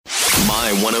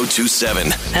My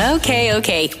 1027.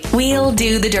 Okay. We'll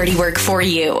do the dirty work for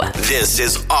you. This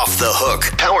is Off the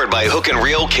Hook, powered by Hook and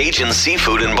Reel Cajun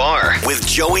Seafood and Bar with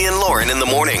Joey and Lauren in the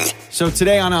morning. So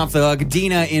today on Off the Hook,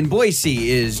 Dina in Boise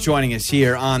is joining us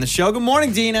here on the show. Good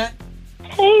morning, Dina.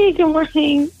 Hey, good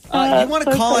morning. You want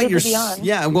to call out your...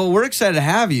 Yeah. Well, we're excited to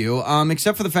have you,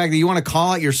 except for the fact that you want to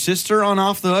call out your sister on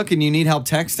Off the Hook and you need help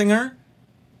texting her?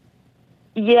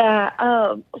 Yeah.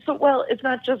 It's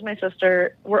not just my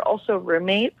sister. We're also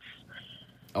roommates.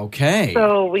 Okay.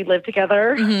 So we live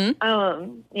together.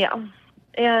 Mm-hmm. Yeah.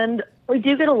 And we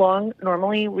do get along.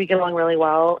 Normally, we get along really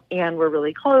well, and we're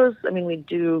really close. I mean, we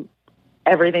do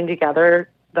everything together.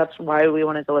 That's why we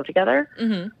wanted to live together.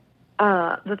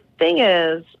 Mm-hmm. The thing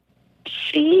is,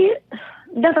 she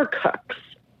never cooks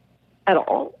at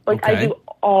all. Like, Okay. I do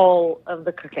all of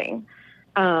the cooking.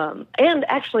 And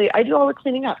actually, I do all the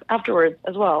cleaning up afterwards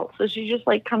as well. So she just,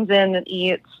 like, comes in and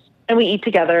eats, and we eat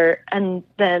together, and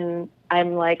then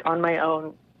I'm, like, on my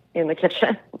own in the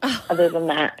kitchen, other than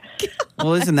that.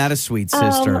 Well, isn't that a sweet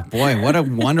sister? Boy, what a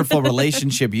wonderful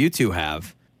relationship you two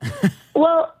have.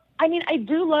 Well, I mean, I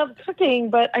do love cooking,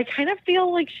 but I kind of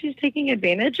feel like she's taking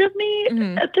advantage of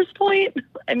me at this point.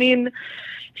 I mean,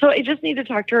 so I just need to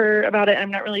talk to her about it. I'm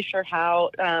not really sure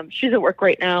how. She's at work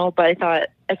right now, but I thought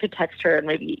I could text her and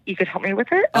maybe you could help me with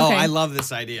her. Oh, Okay. I love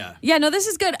this idea. Yeah, no, this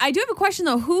is good. I do have a question,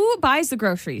 though. Who buys the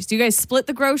groceries? Do you guys split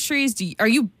the groceries? Are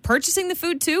you purchasing the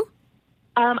food, too?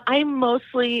 I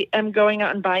mostly am going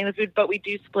out and buying the food, but we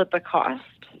do split the cost.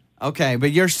 Okay,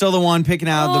 but you're still the one picking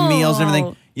out the meals and everything.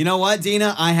 Oh. You know what,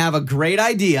 Dina? I have a great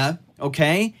idea,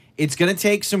 okay? It's going to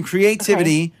take some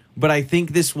creativity, but I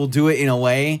think this will do it in a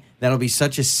way that'll be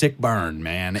such a sick burn,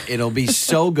 man. It'll be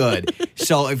so good.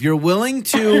 So if you're willing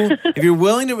to,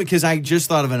 because I just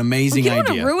thought of an amazing You don't want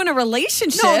idea. to ruin a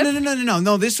relationship.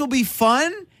 No, this will be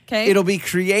fun. Okay. It'll be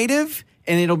creative,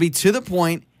 and it'll be to the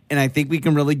point, and I think we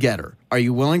can really get her. Are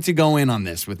you willing to go in on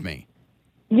this with me?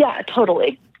 Yeah,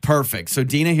 totally. Perfect. So,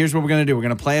 Dina, here's what we're going to do. We're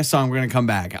going to play a song. We're going to come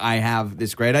back. I have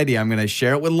this great idea. I'm going to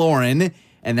share it with Lauren,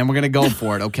 and then we're going to go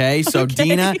for it, okay? So,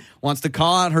 Dina wants to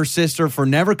call out her sister for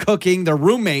never cooking. They're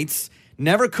roommates.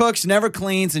 Never cooks, never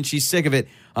cleans, and she's sick of it.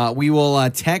 We will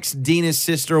text Dina's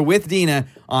sister with Dina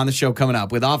on the show coming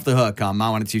up with Off the Hook on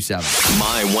My 1027.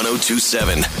 My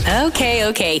 1027.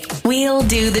 Okay. We'll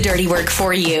do the dirty work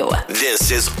for you.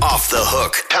 This is Off the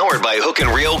Hook, powered by Hook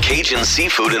and Reel Cajun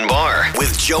Seafood and Bar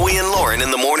with Joey and Lauren in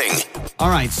the morning. All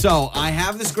right, so I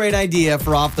have this great idea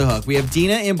for Off the Hook. We have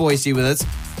Dina in Boise with us.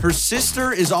 Her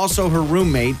sister is also her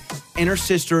roommate, and her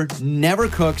sister never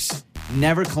cooks,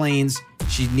 never cleans.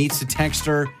 She needs to text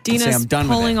her Dina's and say, I'm done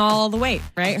with it. pulling all the weight,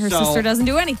 right? Her So- sister doesn't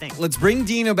do anything. Let's bring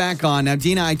Dina back on. Now,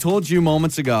 Dina, I told you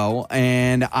moments ago,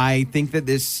 and I think that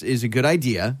this is a good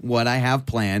idea, what I have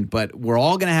planned, but we're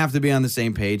all going to have to be on the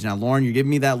same page. Now, Lauren, you're giving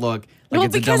me that look like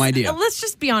it's a dumb idea. Let's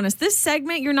just be honest. This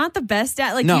segment, you're not the best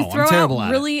at. Like, No, you throw I'm terrible out at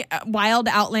it. really wild,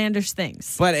 outlandish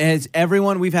things. But as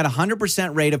everyone, we've had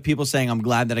 100% rate of people saying, I'm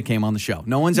glad that I came on the show.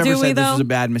 No one's ever Do we, said this though? was a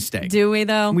bad mistake. Do we,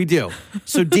 though? We do.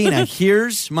 So, Dina,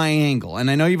 here's my angle.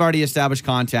 And I know you've already established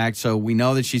contact, so we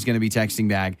know that she's going to be texting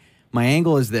back. My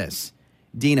angle is this.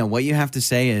 Dina, what you have to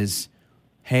say is,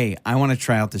 hey, I want to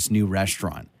try out this new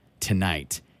restaurant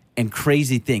tonight. And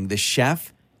crazy thing, the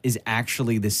chef is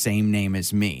actually the same name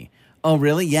as me. Oh,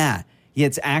 really? Yeah. Yeah,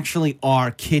 it's actually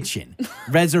our kitchen.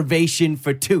 Reservation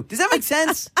for two. Does that make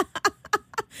sense?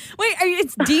 Wait,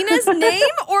 it's Dina's name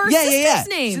or sister's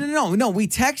name? No. We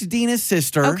text Dina's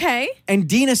sister. Okay. And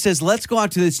Dina says, let's go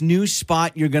out to this new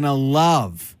spot you're going to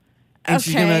love. And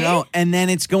she's going to go. And then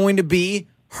it's going to be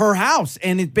her house.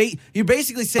 And you're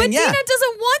basically saying, But yeah. Dina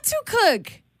doesn't want to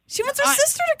cook. She wants her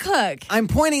sister to cook. I'm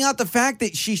pointing out the fact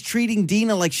that she's treating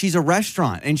Dina like she's a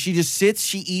restaurant. And she just sits,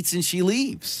 she eats, and she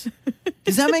leaves.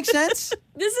 Does that make sense?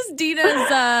 This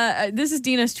is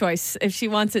Dina's choice if she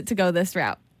wants it to go this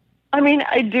route. I mean,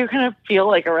 I do kind of feel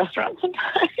like a restaurant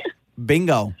sometimes.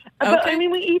 Bingo. But, Okay. I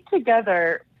mean, we eat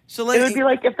together. So It would be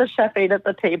like if the chef ate at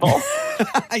the table.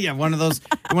 yeah, one of those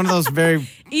very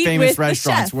Eat famous with the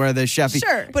restaurants chef. where the chef eats.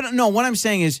 Sure. But no, what I'm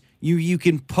saying is you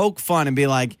can poke fun and be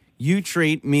like, you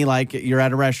treat me like you're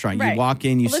at a restaurant. Right. You walk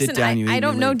in, you Listen, sit down, you eat. I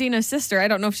don't you know leave. Dina's sister. I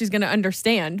don't know if she's going to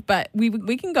understand, but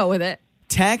we can go with it.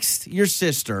 Text your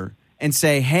sister and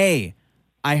say, hey,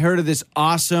 I heard of this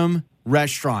awesome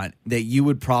restaurant that you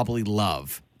would probably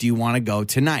love. Do you want to go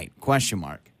tonight? ?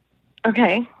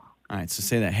 Okay. All right, so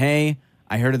say that. Hey,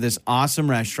 I heard of this awesome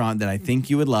restaurant that I think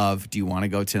you would love. Do you want to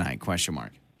go tonight ?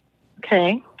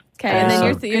 Okay. Okay, and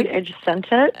then Great, I just sent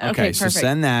it. Okay, so perfect.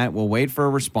 send that. We'll wait for a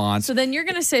response. So then you're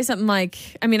going to say something like,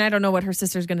 I mean, I don't know what her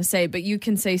sister's going to say, but you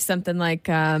can say something like,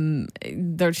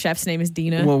 their chef's name is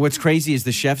Dina. Well, what's crazy is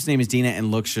the chef's name is Dina and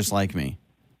looks just like me.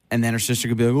 And then her sister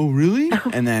could be like, oh, really?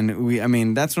 And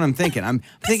then that's what I'm thinking. I'm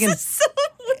thinking, This is so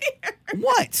weird.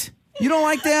 what? You don't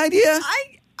like the idea?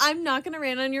 I'm not going to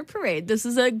rain on your parade. This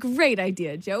is a great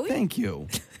idea, Joey. Thank you.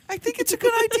 I think it's a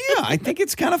good idea. I think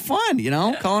it's kind of fun,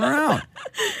 calling her out.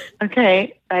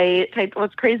 Okay, I typed.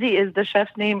 What's crazy is the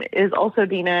chef's name is also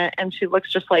Dina, and she looks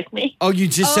just like me. Oh, you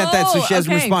just sent that, so she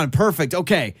hasn't okay. responded. Perfect.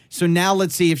 Okay, so now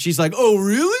let's see if she's like, oh,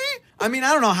 really? I mean,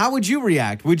 I don't know. How would you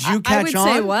react? Would you catch on?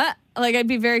 I would say what? Like, I'd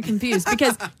be very confused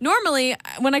because normally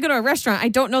when I go to a restaurant, I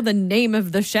don't know the name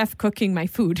of the chef cooking my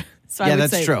food. So I would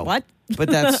that's say, true. What? But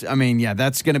that's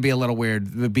going to be a little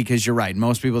weird because you're right.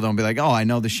 Most people don't be like, oh, I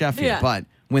know the chef here. Yeah. But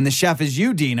when the chef is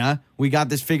you, Dina, we got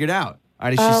this figured out. All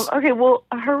right, Okay, well,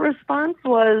 her response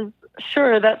was,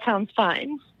 sure, that sounds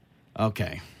fine.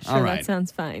 okay. Sure, All right. that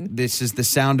sounds fine. This is the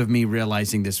sound of me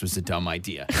realizing this was a dumb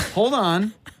idea. Hold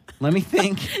on. Let me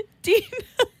think. Dina.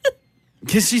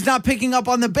 Because she's not picking up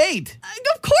on the bait.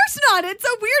 Of course not. It's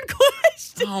a weird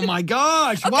question. Oh, my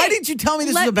gosh. Why didn't you tell me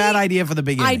this was let a bad me- idea for the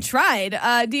beginning? I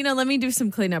tried. Dina, let me do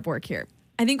some cleanup work here.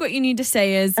 I think what you need to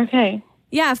say is, Okay.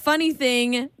 yeah, funny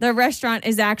thing, the restaurant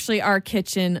is actually our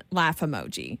kitchen laugh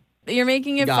emoji. You're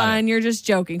making it Got fun. it. You're just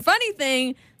joking. Funny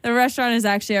thing, the restaurant is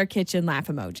actually our kitchen laugh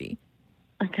emoji.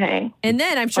 Okay. And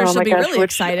then I'm sure Oh she'll my be gosh, really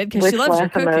which- excited because which she loves your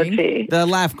laugh cooking. emoji? The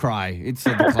laugh cry. It's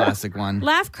the classic one.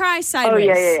 Laugh, cry, sideways.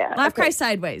 yeah. Laugh, Okay. cry,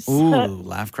 sideways. Ooh,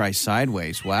 laugh cry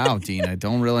sideways. Wow, Dina.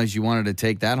 Don't realize you wanted to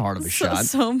take that hard of a shot.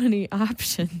 So many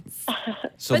options.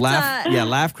 So but,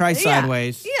 laugh cry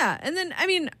sideways. Yeah. And then, I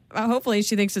mean, hopefully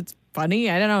she thinks it's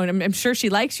funny. I don't know. And I'm sure she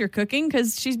likes your cooking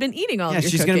because she's been eating all Yeah, of your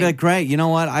she's cooking. going to be like, great. You know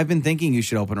what? I've been thinking you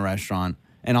should open a restaurant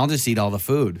and I'll just eat all the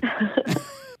food.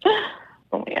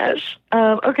 Oh my gosh.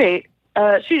 Okay.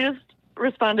 She just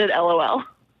responded, LOL.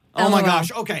 Oh my LOL.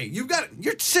 gosh. Okay. Your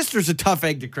sister's a tough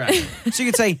egg to crack. So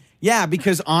you could say, yeah,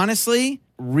 because honestly,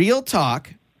 real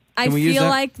talk. I Can we use feel that?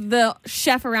 like the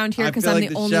chef around here I because feel I'm like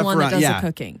the the only chef one that around- does yeah. the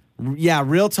cooking. Yeah,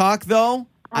 real talk though.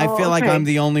 I feel like okay. I'm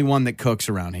the only one that cooks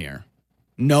around here.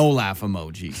 No laugh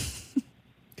emoji.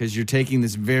 Because you're taking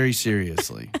this very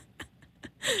seriously.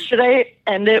 Should I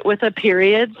end it with a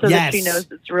period so that she Yes. knows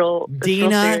it's real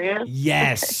Dina, serious?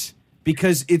 yes.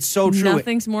 Because it's so true.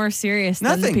 Nothing's more serious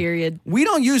than the Nothing. period. We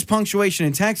don't use punctuation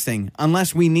in texting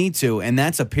unless we need to, and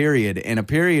that's a period. And a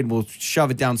period will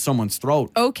shove it down someone's throat.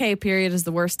 Okay, period is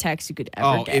the worst text you could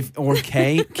ever get. Or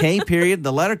K period,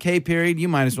 the letter K period, you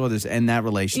might as well just end that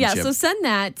relationship. Yeah, so send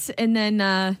that, and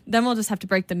then we'll just have to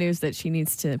break the news that she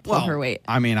needs to pull her weight.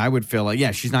 I mean, I would feel like,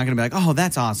 she's not going to be like, oh,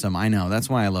 that's awesome. I know. That's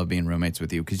why I love being roommates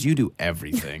with you, because you do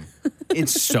everything.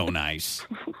 It's so nice.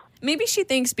 Maybe she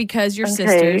thinks because you're Okay.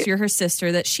 sisters, you're her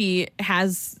sister, that she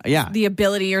has Yeah. the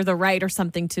ability or the right or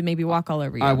something to maybe walk all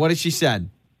over you. All right, what did she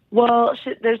said? Well,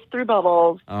 there's 3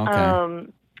 bubbles. Okay.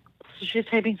 So she's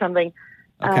typing something.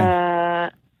 Okay.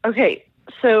 Okay.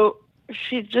 So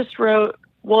she just wrote,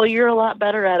 well, you're a lot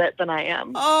better at it than I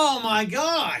am. Oh, my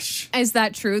gosh. Is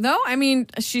that true, though? I mean,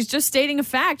 she's just stating a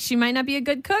fact. She might not be a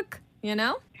good cook, you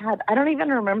know? God, I don't even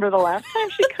remember the last time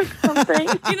she cooked something.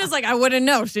 Gina's like, I wouldn't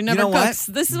know. She never You know cooks.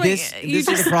 what? This is what this you is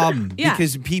just the problem. Yeah.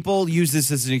 Because people use this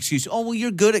as an excuse. Oh, well,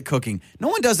 you're good at cooking. No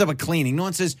one does that with cleaning. No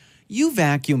one says, you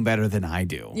vacuum better than I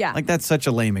do. Yeah. Like, that's such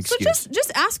a lame So excuse.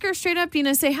 just ask her straight up,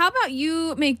 Dina. Say, how about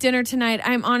you make dinner tonight?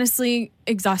 I'm honestly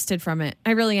exhausted from it.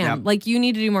 I really am. Yep. Like, you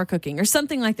need to do more cooking or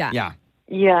something like that. Yeah.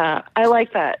 Yeah, I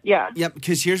like that. Yeah. Yep,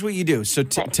 because here's what you do. So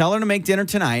tell her to make dinner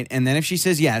tonight, and then if she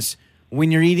says yes, when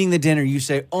you're eating the dinner, you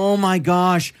say, oh my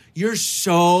gosh, you're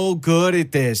so good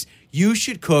at this. You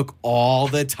should cook all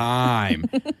the time.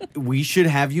 We should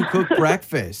have you cook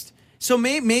breakfast. So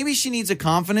maybe she needs a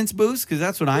confidence boost, because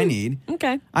that's what I need.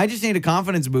 Okay. I just need a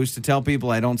confidence boost to tell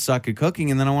people I don't suck at cooking,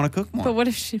 and then I want to cook more. But what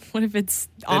if it's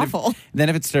awful? Then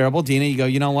if it's terrible, Dina, you go,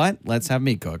 you know what? Let's have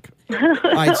me cook. All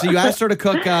right, so you asked her to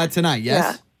cook tonight,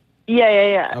 yes?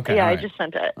 Yeah. Okay, Yeah, all I right. just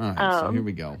sent it. All right, so here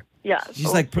we go. Yeah. She's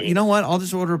we'll like, see. you know what? I'll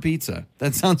just order a pizza.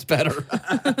 That sounds better.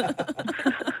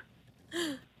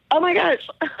 Oh my gosh.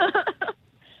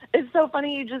 It's so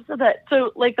funny you just said that.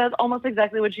 So, like, that's almost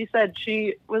exactly what she said.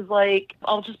 She was like,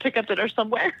 I'll just pick up dinner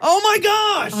somewhere. Oh my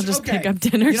gosh! I'll just Okay. pick up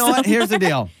dinner. You know what? Here's the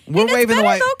deal. We're It's waving better the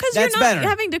white. though because you're That's not better.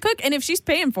 having to cook, and if she's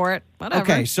paying for it, whatever.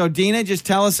 Okay, so Dina, just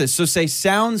tell us this. So say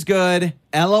sounds good,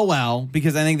 LOL,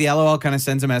 because I think the LOL kind of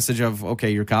sends a message of okay,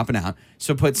 you're copping out.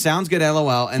 So put sounds good,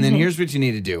 LOL, and then here's what you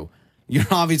need to do. You're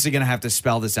obviously going to have to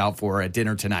spell this out for her at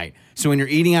dinner tonight. So when you're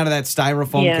eating out of that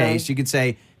styrofoam Yeah. case, you could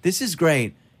say, "This is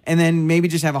great. and then maybe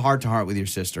just have a heart-to-heart with your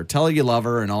sister. Tell her you love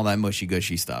her and all that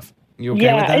mushy-gushy stuff. You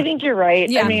okay with that? I think you're right.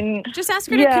 Yeah. I mean, just ask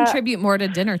her to contribute more to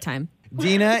dinner time.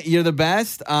 Dina, you're the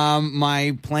best.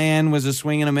 My plan was a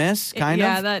swing and a miss, kind of.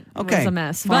 Yeah, that was a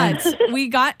mess. Fine. But we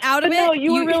got out of it. No,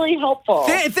 you were really helpful.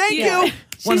 Thank you.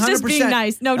 She's just being 100%.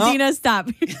 nice. No, Oh. Dina, stop.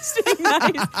 Just being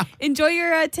nice. Enjoy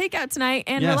your takeout tonight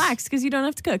and relax because you don't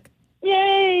have to cook.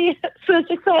 Yay. So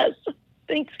success.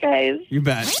 Thanks, guys. You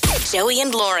bet. Joey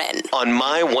and Lauren on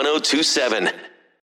My 102.7.